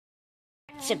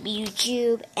What's up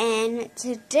YouTube, and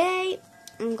today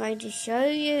I'm going to show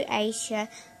you Aysha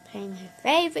playing her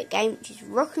favourite game, which is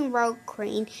Rock and Roll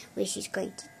Queen, where she's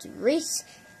going to dress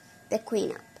the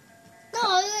queen up.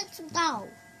 No, it's a doll.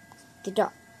 The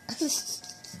doll. Let's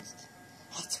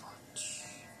watch.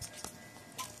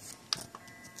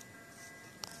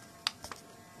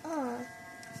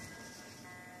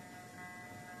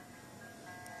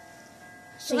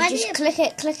 So you just click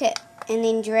it, and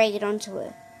then drag it onto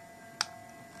her.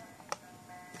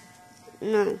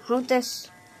 No, hold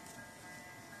this.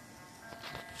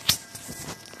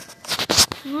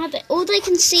 All they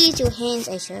can see is your hands,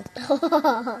 Aysha.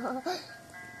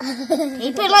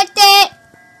 Keep it like that.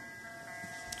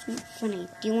 It's not funny.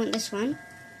 Do you want this one?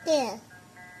 Yeah.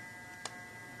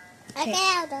 Okay.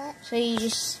 I'll do it. So you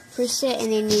just press it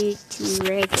and then you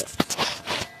drag it.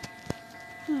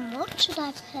 What should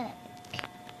I pick?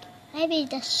 Maybe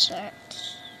this shirt.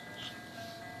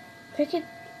 Pick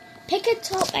a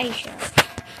top, Aysha.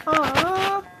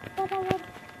 Oh.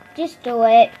 Just do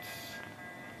it.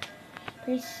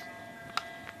 Press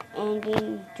and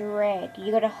then drag.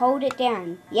 You gotta hold it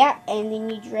down. Yep, and then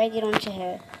you drag it onto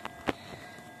her.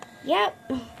 Yep.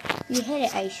 You hit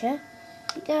it, Aysha.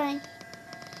 Keep going.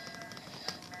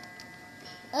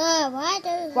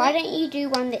 Why don't you do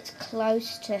one that's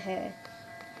close to her?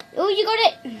 Oh, you got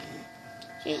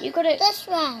it. You got it. This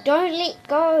one. Don't let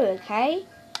go, okay?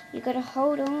 You gotta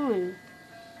hold on.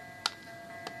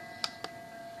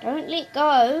 Don't let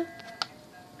go.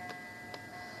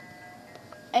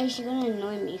 Aysha, you're gonna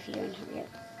annoy me if you don't hurry up.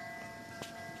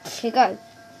 Okay, go.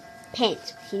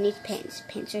 Pants. You need pants.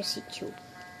 Pants are essential.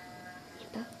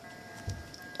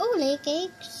 Oh,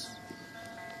 leggings.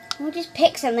 We'll just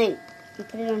pick something and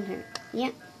put it on her.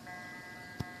 Yep.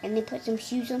 And then put some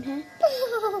shoes on her.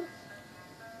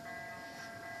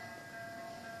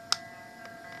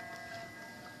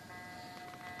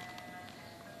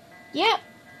 Yep.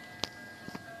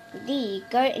 There you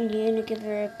go, and you're going to give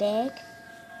her a bag.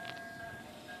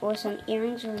 Or some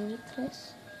earrings or a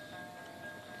necklace.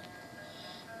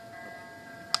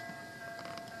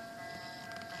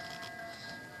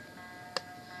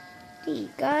 There you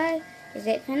go. Is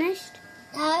that finished?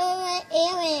 No,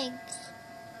 earrings.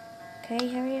 Okay,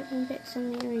 hurry up and put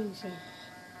some earrings in.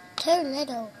 Too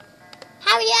little.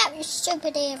 Hurry up, you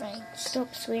stupid earrings.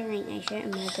 Stop swearing, Aysha,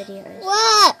 in my videos.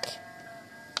 What?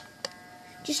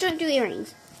 Just don't do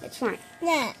earrings. It's fine.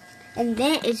 Nah. And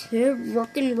that is her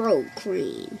rock and roll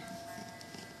queen.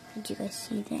 Did you guys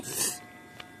see that?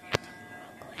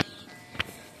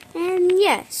 And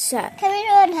yeah, so. Can we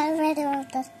learn how to read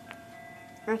this?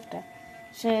 After.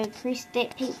 So press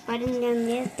that pink button down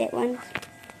there, that one.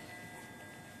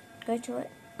 Go to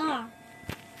it. Oh.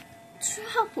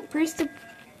 Trouble. Press the.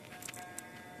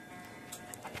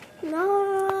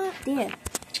 No. There.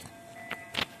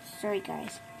 Sorry,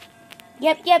 guys.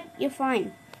 Yep, you're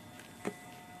fine.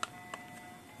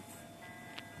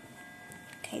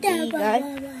 Okay, there you go.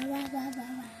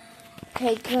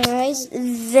 Okay, guys,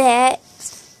 that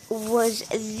was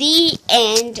the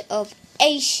end of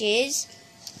Aysha's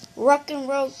Rock and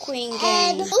Roll Queen game.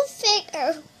 And who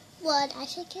figure what? I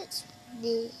think it's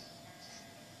me.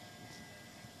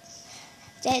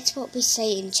 That's what we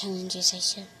say in challenges,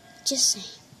 Aysha. Just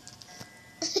saying.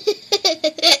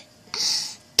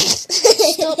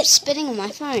 Stop spitting on my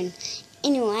phone.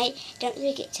 Anyway, don't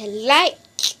forget to like,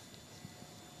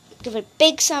 give a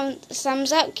big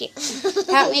thumbs up,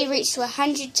 help me reach to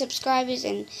 100 subscribers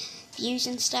and views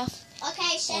and stuff.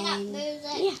 Okay, shut up,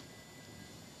 music. Yeah.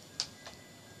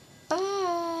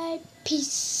 Bye.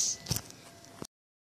 Peace.